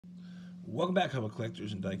Welcome back, Hubble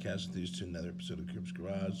Collectors and Diecast enthusiasts, to another episode of Crib's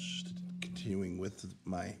Garage. Continuing with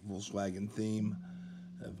my Volkswagen theme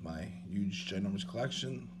of my huge, ginormous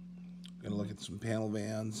collection. I'm going to look at some panel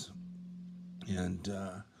vans and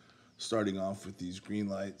starting off with these green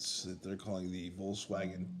lights that they're calling the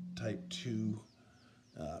Volkswagen Type 2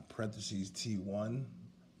 parentheses T1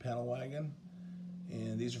 panel wagon.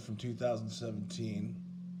 And these are from 2017.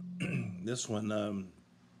 This one,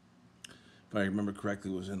 if I remember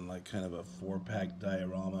correctly, was in like kind of a 4-pack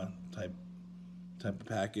diorama type of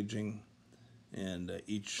packaging, and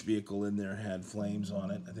each vehicle in there had flames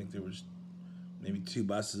on it. I think there was maybe 2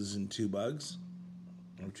 buses and 2 bugs,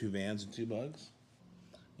 or 2 vans and 2 bugs,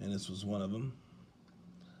 and this was one of them.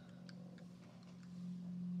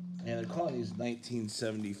 And they're calling these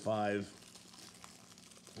 1975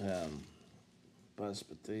 bus,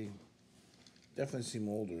 but they definitely seem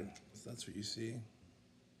older. So that's what you see.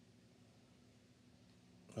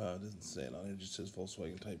 It doesn't say it on it. It just says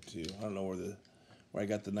Volkswagen Type 2. I don't know where I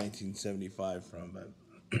got the 1975 from, but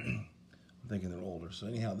I'm thinking they're older. So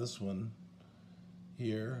anyhow, this one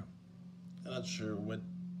here, I'm not sure what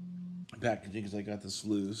packaging, because I got this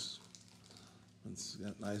loose. It's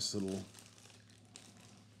got nice little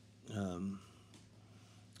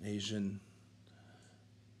Asian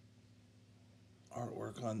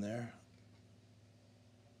artwork on there.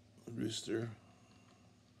 A rooster.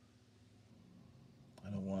 I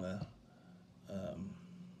don't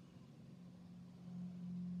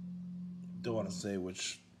want to say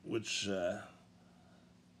which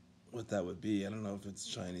what that would be. I don't know if it's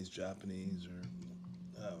Chinese, Japanese, or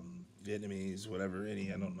Vietnamese, whatever. I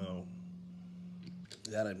don't know.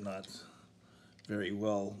 That I'm not very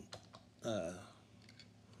well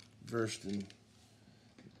versed in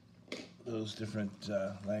those different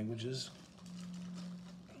languages,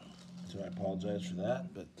 so I apologize for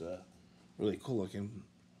that. But really cool looking.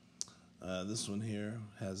 This one here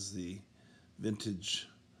has the vintage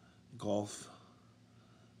Golf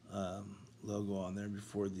logo on there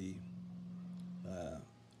before the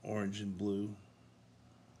orange and blue.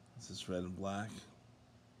 This is red and black.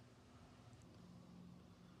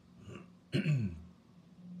 Very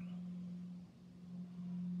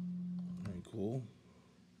cool.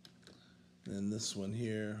 And this one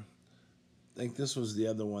here, I think this was the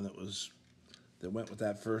other one that went with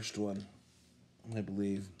that first one, I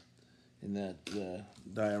believe, in that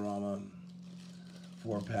diorama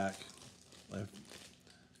 4-pack. I'm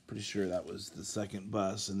pretty sure that was the second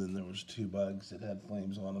bus, and then there was 2 bugs that had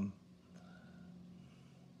flames on them.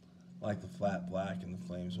 I like the flat black, and the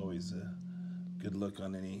flames always a good look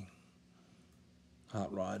on any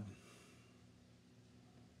hot rod.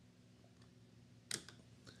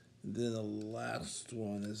 And then the last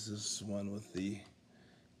one is this one with the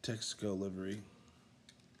Texaco livery.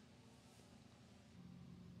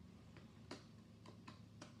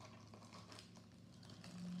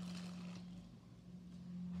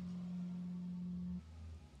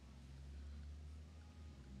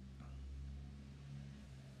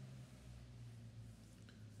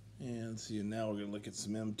 And see, now we're going to look at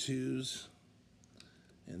some M2s.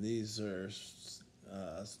 And these are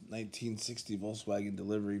 1960 Volkswagen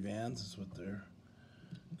delivery vans, is what they're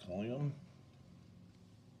calling them.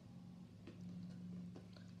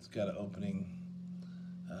 It's got an opening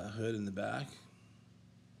hood in the back.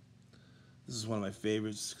 This is one of my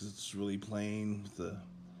favorites because it's really plain with the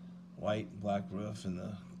white and black roof and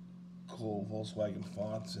the cool Volkswagen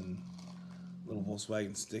fonts and little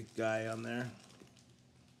Volkswagen stick guy on there.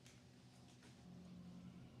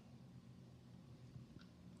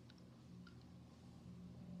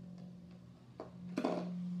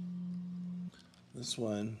 This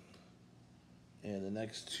one and the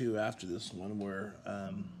next 2 after this one were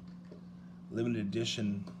limited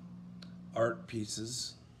edition art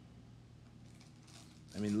pieces.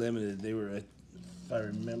 I mean, limited, they were, if I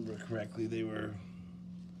remember correctly, they were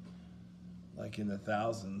like in the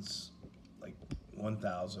thousands, like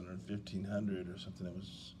 1,000 or 1,500 or something. It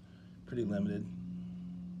was pretty limited.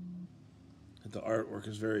 But the artwork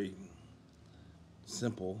is very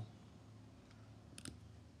simple.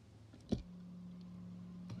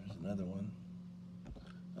 Another one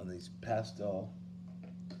on these pastel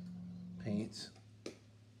paints.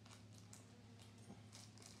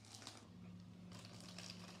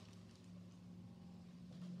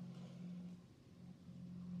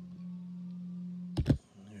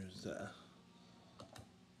 Here's the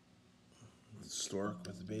stork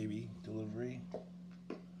with the baby delivery.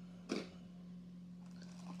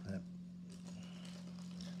 That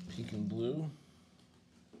pink and blue.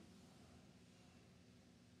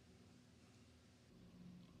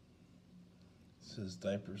 Says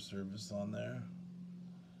diaper service on there.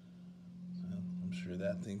 sure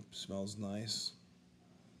that thing smells nice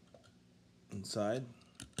inside.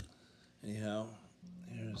 Anyhow,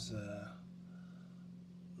 here's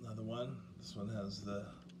another one. This one has the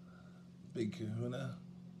big kahuna.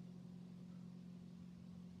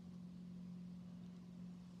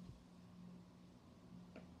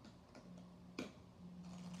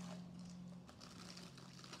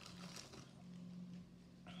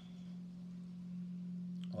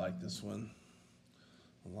 I like this one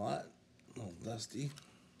a lot. A little dusty.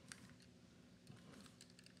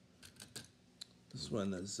 This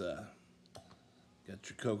one is got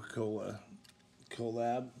your Coca-Cola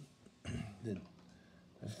collab.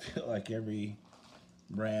 I feel like every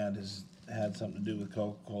brand has had something to do with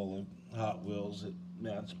Coca-Cola. Hot Wheels at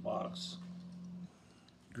Matchbox,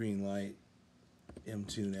 Green Light,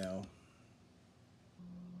 M2 now.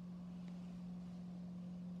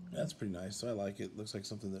 That's pretty nice. I like it. Looks like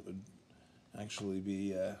something that would actually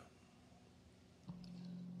be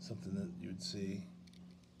something that you would see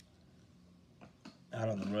out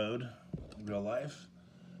on the road in real life.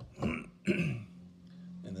 And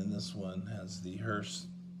then this one has the Hearst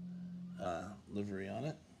livery on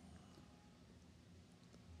it.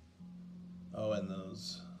 Oh, and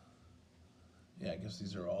those, yeah, I guess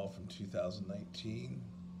these are all from 2019.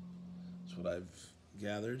 That's what I've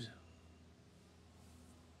gathered.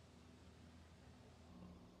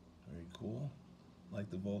 Very cool. Like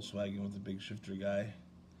the Volkswagen with the big shifter guy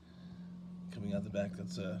coming out the back.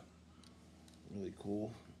 That's really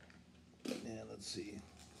cool. And let's see.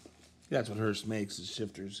 That's what Hearst makes, is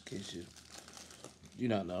shifters, in case you do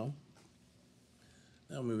not know.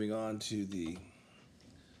 Now moving on to the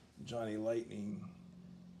Johnny Lightning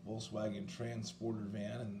Volkswagen Transporter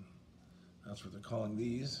van, and that's what they're calling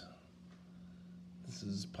these. This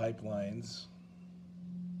is pipelines.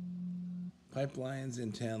 Pipelines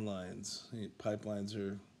and tan lines. Pipelines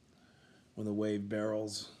are when the wave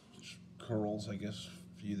barrels, curls, I guess,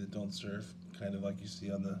 for you that don't surf, kind of like you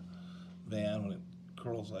see on the van when it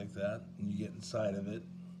curls like that, and you get inside of it.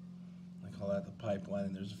 I call that the pipeline,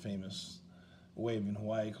 and there's a famous wave in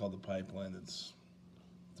Hawaii called the pipeline that's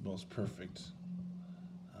the most perfect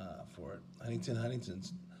for it.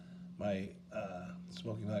 Huntington's my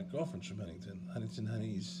smoking hot girlfriend's from Huntington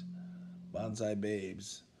Honeys, Bonsai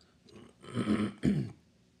Babes.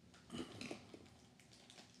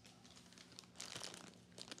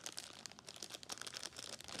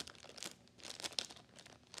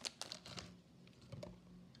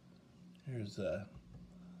 Here's the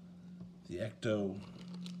Ecto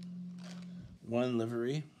 1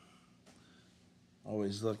 livery.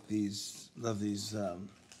 Always love these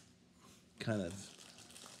kind of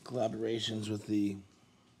collaborations with the,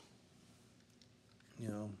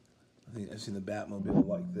 I think I've seen the Batmobile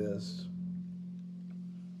like this.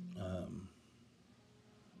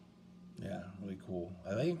 Yeah, really cool.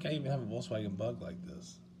 I think I even have a Volkswagen Bug like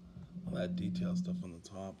this. All that detail stuff on the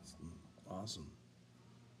top, it's awesome.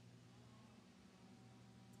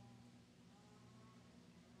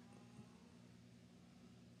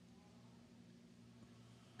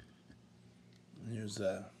 Here's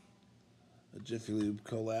a Jiffy Lube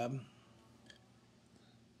collab.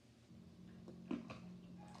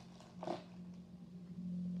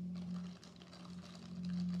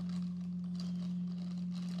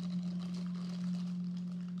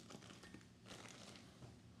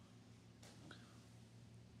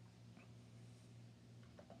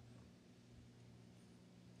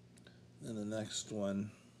 And the next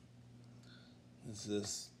one is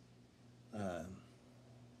this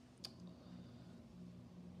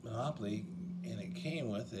Monopoly, and it came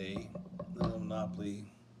with a little Monopoly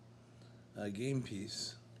game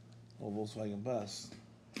piece, old Volkswagen bus.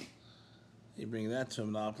 You bring that to a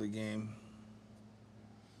Monopoly game,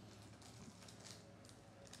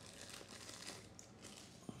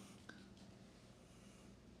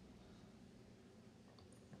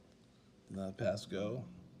 not pass go.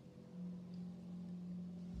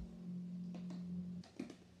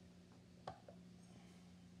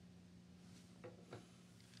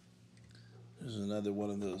 There's another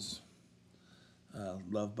one of those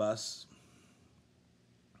love bus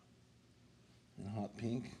in hot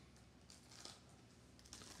pink.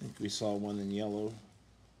 I think we saw one in yellow.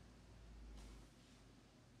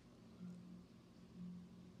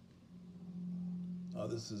 Oh,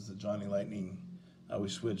 this is the Johnny Lightning. We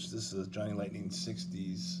switched. This is a Johnny Lightning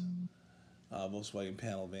 60s Volkswagen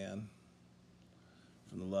panel van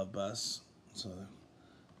from the Love Bus. So,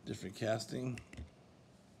 different casting.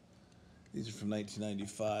 These are from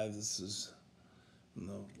 1995. This is from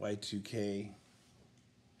the Y2K,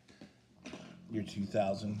 year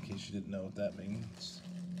 2000, in case you didn't know what that means. It's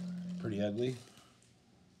pretty ugly.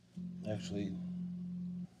 Actually,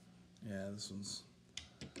 Yeah, this one's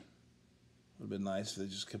would have been nice if they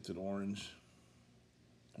just kept it orange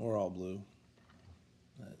or all blue.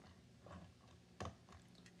 But,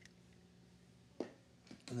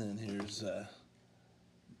 and then here's the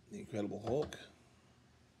Incredible Hulk.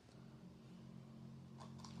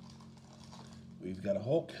 We've got a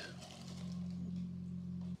Hulk.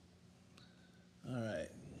 All right.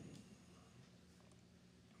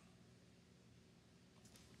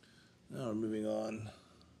 Now we're moving on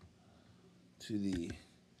to the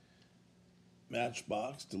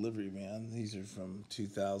Matchbox delivery van. These are from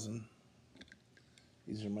 2000.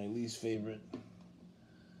 These are my least favorite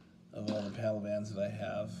of all the panel vans that I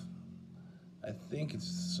have. I think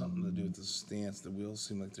it's something to do with the stance. The wheels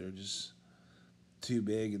seem like they're just too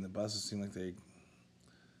big, and the buses seem like they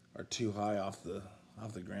are too high off the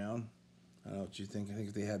ground. I don't know what you think. I think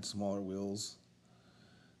if they had smaller wheels,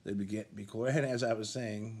 they'd be cooler. And as I was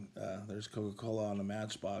saying, there's Coca-Cola on the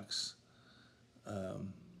Matchbox,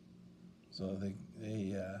 so they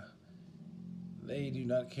do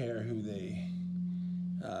not care who they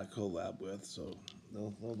collab with. So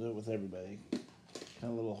they'll do it with everybody.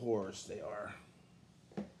 Kind of little whores they are.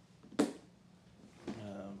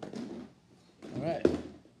 All right.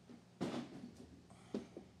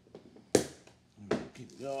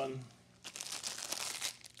 Keep going.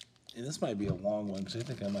 And this might be a long one because I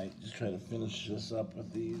think I might just try to finish this up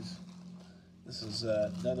with these. This is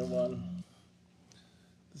another one.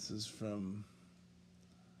 This is from,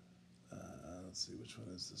 let's see, which one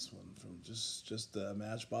is this one? From just the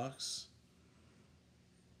Matchbox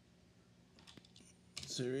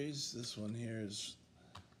series. This one here is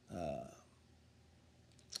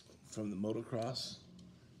from the Motocross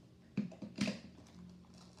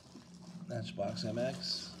Matchbox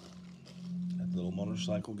MX. That little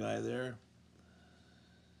motorcycle guy there.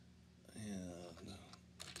 And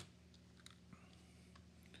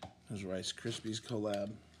there's Rice Krispies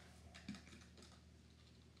collab.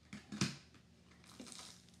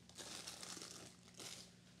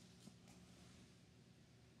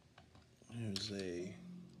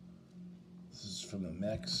 This is from the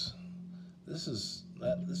Mex. This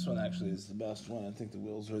one actually is the best one. I think the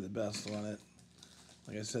wheels are the best on it.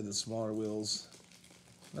 Like I said, the smaller wheels,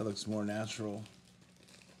 that looks more natural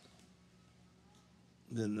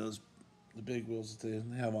than the big wheels that they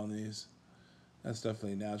have on these. That's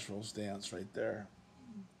definitely a natural stance right there.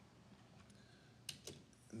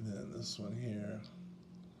 And then this one here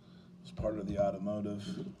is part of the automotive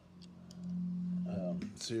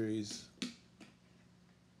series.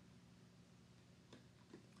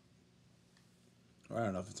 Or I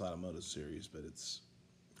don't know if it's automotive series, but it's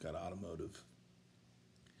got automotive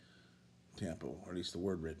Tampa, or at least the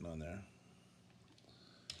word written on there.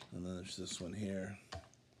 And then there's this one here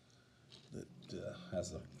that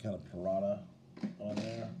has a kind of piranha on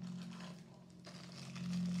there.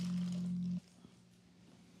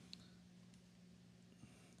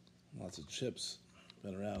 Lots of chips,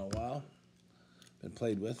 been around a while, been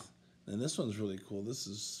played with. And this one's really cool. This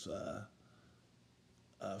is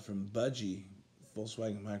from Budgie,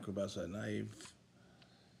 Volkswagen Microbus, and I've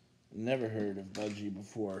never heard of Budgie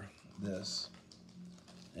before this.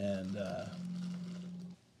 And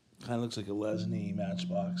kind of looks like a Lesney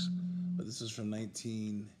Matchbox, but this is from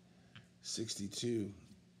 1962.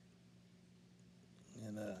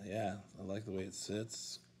 And yeah, I like the way it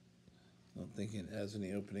sits. I don't think it has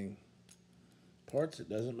any opening parts. It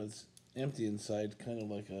doesn't, but it's empty inside, kind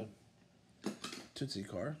of like a Tootsie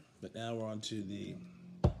car. But now we're on to the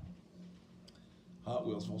Hot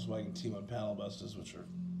Wheels Volkswagen T1 panel buses, which are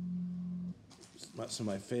some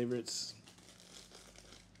of my favorites.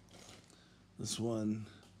 This one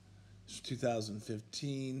is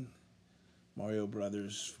 2015, Mario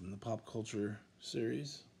Brothers from the Pop Culture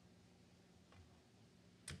series.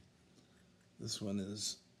 This one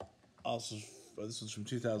is also, this one's from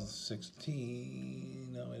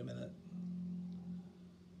 2016. No, wait a minute.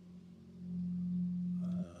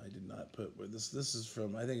 I did not put where this is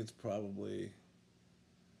from. I think it's probably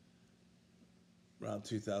around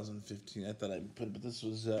 2015. I thought I put it, but this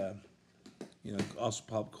was, you know, also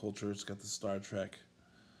pop culture. It's got the Star Trek.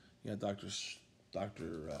 You got not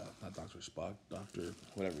Dr. Spock, Dr.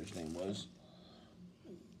 whatever his name was.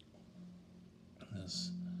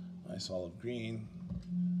 This nice olive green.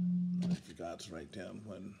 I forgot to write down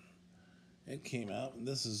when it came out. And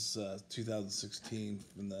this is 2016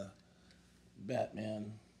 from the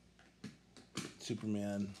Batman,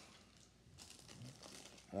 Superman,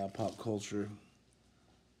 pop culture.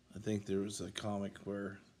 I think there was a comic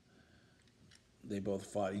where they both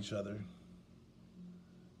fought each other.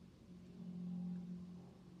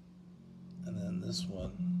 And then this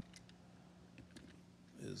one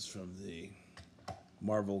is from the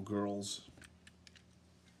Marvel Girls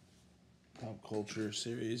Pop Culture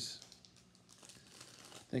series.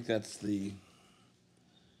 I think that's the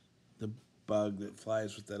bug that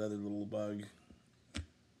flies with that other little bug. I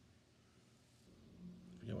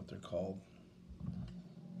forget what they're called.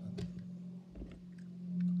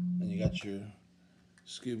 And you got your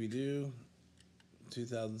Scooby-Doo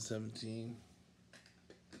 2017.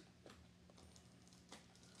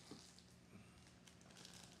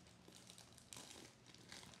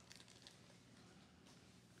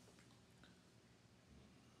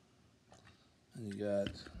 And you got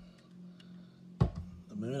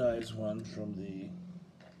the Moon Eyes one from the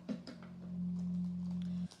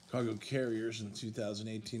Cargo Carriers in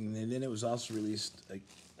 2018. And then it was also released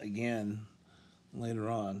again later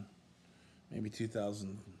on, maybe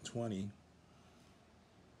 2020.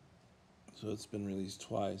 So it's been released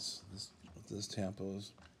twice, this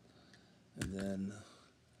Tampos. And then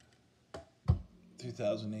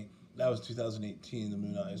 2008, that was 2018, the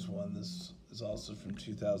Moon Eyes one. This is also from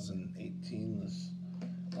 2018, this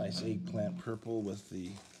nice eggplant purple with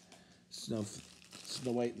the Snow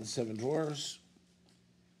White and the Seven Dwarfs.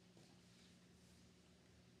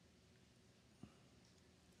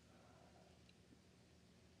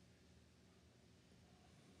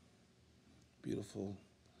 Beautiful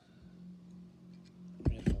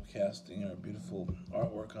casting or beautiful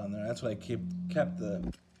artwork on there. That's why I kept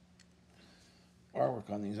the artwork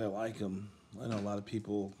on these. I like them. I know a lot of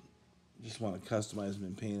people just want to customize them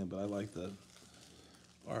and paint them, but I like the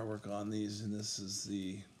artwork on these. And this is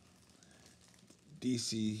the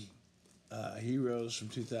DC Heroes from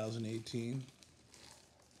 2018.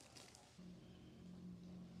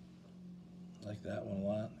 I like that one a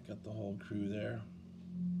lot. I got the whole crew there.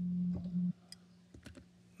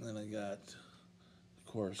 And then I got, of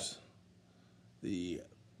course, the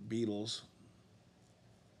Beatles.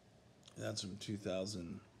 That's from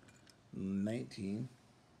 2019.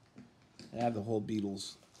 I have the whole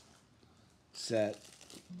Beatles set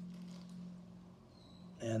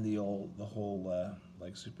and the whole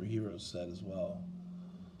like superhero set as well,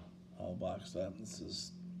 all boxed up. This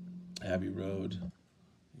is Abbey Road. You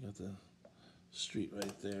got the street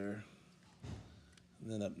right there. And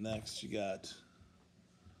then up next you got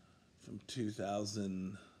from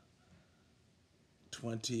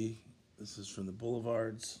 2020. This is from the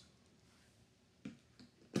Boulevards.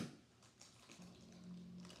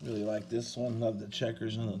 Really like this one. Love the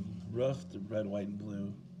checkers on the roof, the red, white, and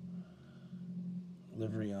blue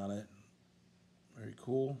livery on it. Very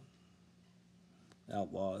cool.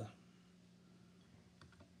 Outlaw.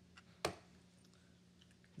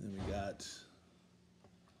 Then we got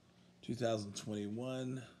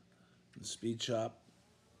 2021, the Speed Shop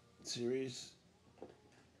series.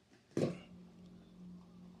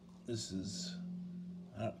 This is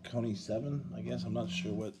Coney 7, I guess. I'm not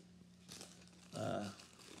sure what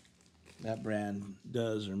that brand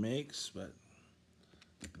does or makes, but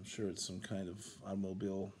I'm sure it's some kind of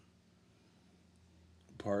automobile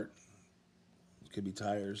part. It could be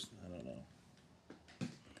tires, I don't know.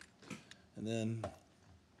 And then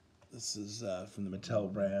this is from the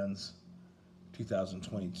Mattel brands,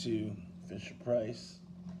 2022, Fisher Price.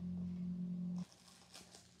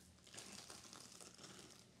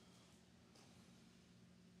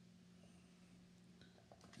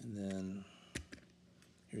 And then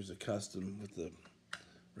here's a custom with the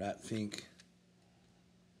Rat Fink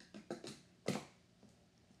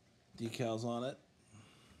decals on it.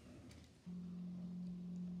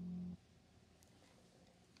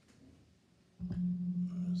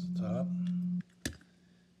 There's the top.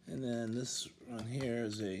 And then this one here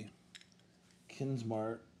is a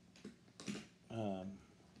Kinsmart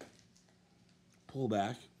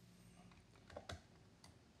pullback.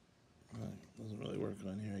 Doesn't really work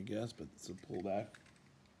on here, I guess, but it's a pullback.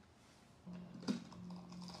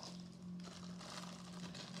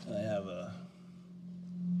 And I have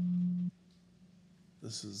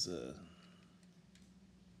this is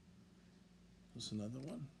another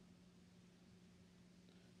one.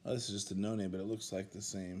 Oh, this is just a no-name, but it looks like the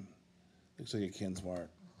same. Looks like a Kinsmart,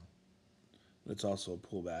 but it's also a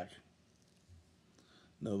pullback.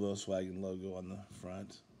 No Volkswagen logo on the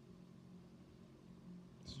front.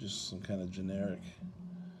 It's just some kind of generic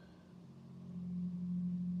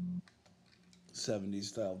 70s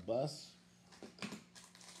style bus.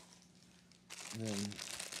 And then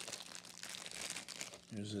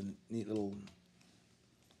here's a neat little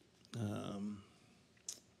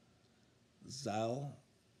Xylemax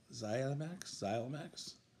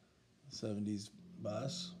 70s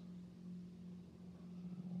bus.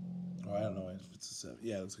 Or I don't know if it's a 70s.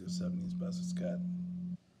 Yeah, it looks like a 70s bus. It's got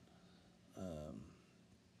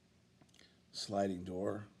sliding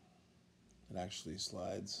door. It actually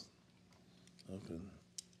slides open.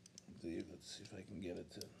 Let's see if I can get it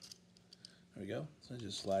to. There we go. So it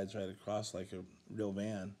just slides right across like a real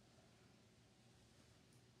van.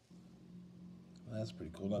 Well, that's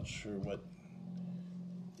pretty cool. Not sure what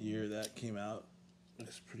year that came out.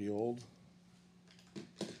 Looks pretty old.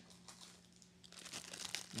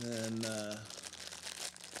 And then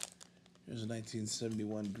here's a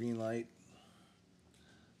 1971 green light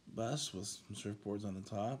bus with some surfboards on the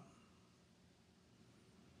top.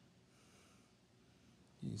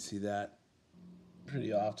 You can see that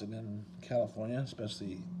pretty often in California,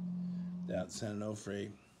 especially down at San Onofre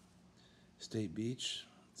State Beach.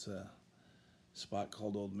 It's a spot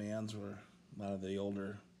called Old Man's where a lot of the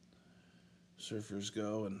older surfers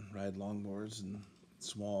go and ride longboards and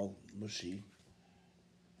small, mushy,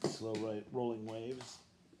 slow rolling waves.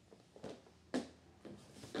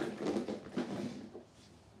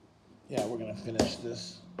 Yeah, we're gonna finish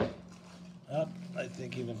this up. I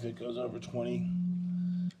think even if it goes over 20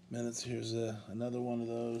 minutes, here's another one of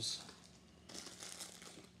those.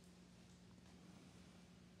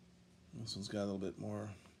 This one's got a little bit more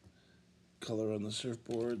color on the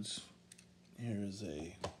surfboards. Here is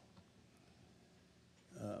a,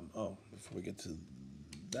 oh, before we get to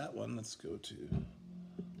that one, let's go to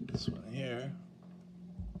this one here.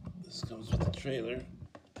 This comes with the trailer.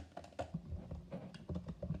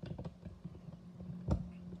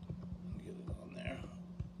 Get it on there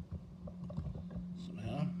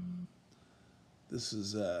somehow. This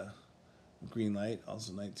is green light,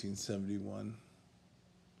 also 1971.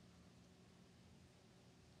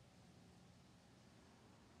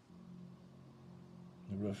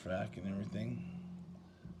 The roof rack and everything.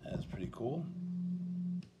 That's pretty cool.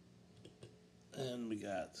 And we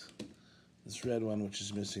got this red one, which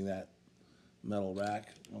is missing that metal rack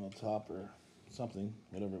on the top or something,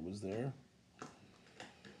 whatever it was there.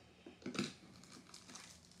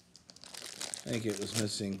 I think it was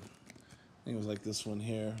missing. I think it was like this one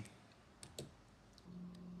here.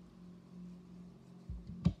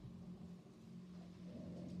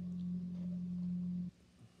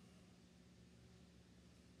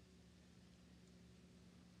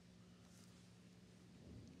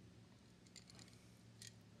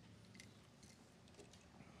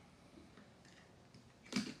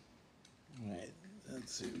 All right,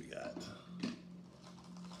 let's see what we got.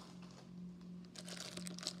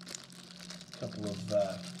 A couple of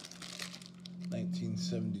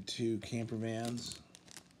 1972 camper vans.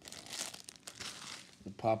 The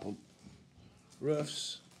pop-up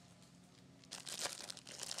roofs.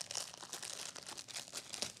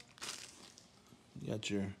 You got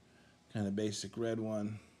your kind of basic red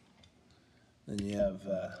one. Then you have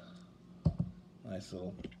a nice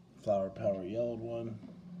little flower power yellowed one.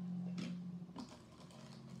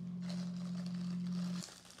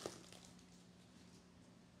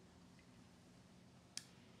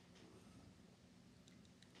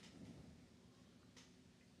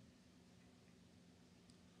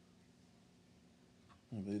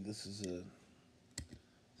 I believe this is a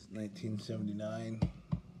 1979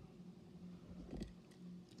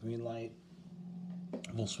 green light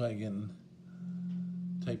Volkswagen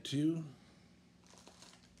Type 2.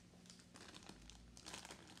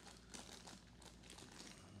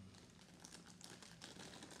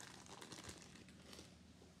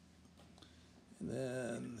 And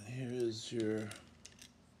then here is your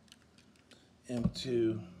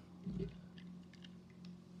M2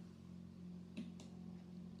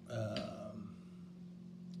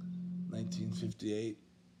 1958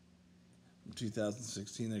 from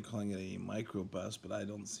 2016. They're calling it a microbus, but I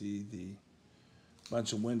don't see the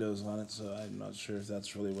bunch of windows on it, so I'm not sure if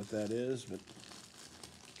that's really what that is, but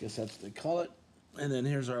I guess that's what they call it. And then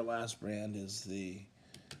here's our last brand, is the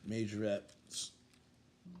Majorette,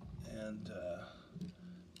 and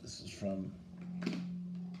this is from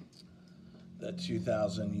the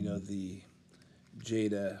 2000, you know, the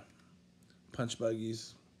Jada punch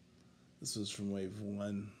buggies. This was from Wave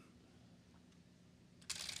 1.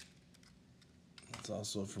 It's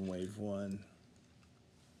also from Wave 1.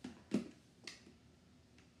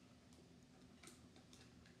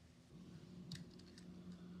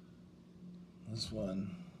 This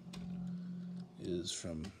one is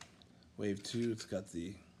from Wave 2. It's got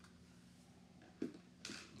the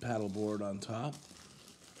paddle board on top.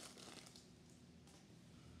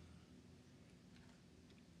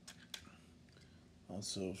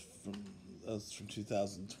 Also that's from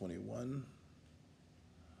 2021.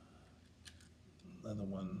 Another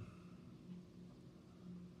one.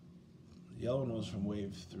 The yellow one was from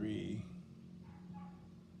Wave 3.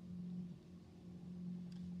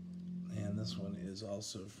 And this one is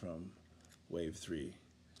also from Wave 3.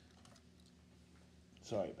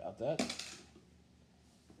 Sorry about that.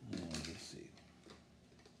 And let's see.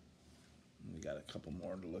 We got a couple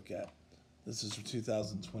more to look at. This is from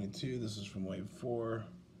 2022. This is from Wave 4.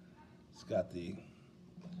 It's got the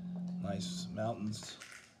nice mountains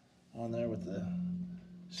on there with the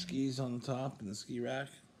skis on the top and the ski rack.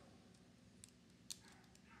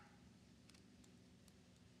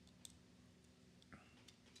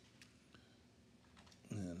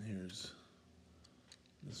 And here's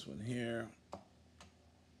this one here.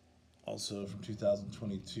 Also from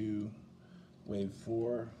 2022, Wave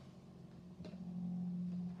 4.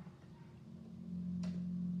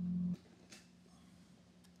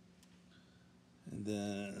 And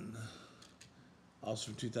then also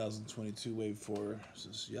from 2022, Wave 4 is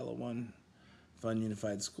this yellow one, Fun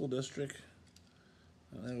Unified School District.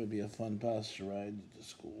 Well, that would be a fun bus to ride to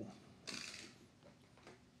school.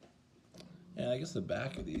 And I guess the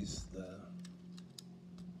back of these, the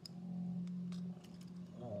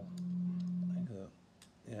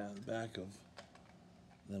back of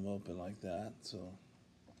them open like that. So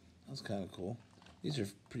that's kind of cool. These are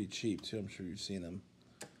pretty cheap too. I'm sure you've seen them.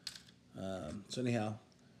 So anyhow,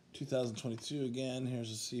 2022 again.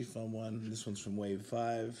 Here's a Seafoam one. This one's from Wave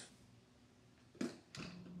 5.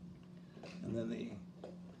 And then the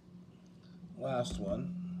last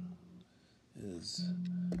one is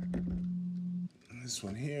this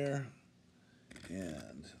one here,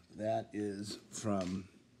 and that is from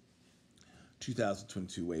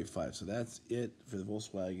 2022 Wave 5. So that's it for the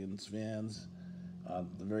Volkswagen's vans.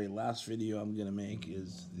 The very last video I'm going to make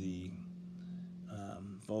is the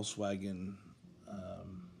Volkswagen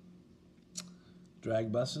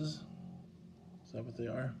drag buses. Is that what they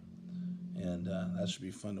are? And that should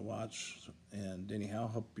be fun to watch. And anyhow,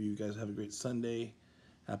 hope you guys have a great Sunday.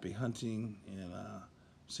 Happy hunting, and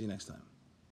see you next time.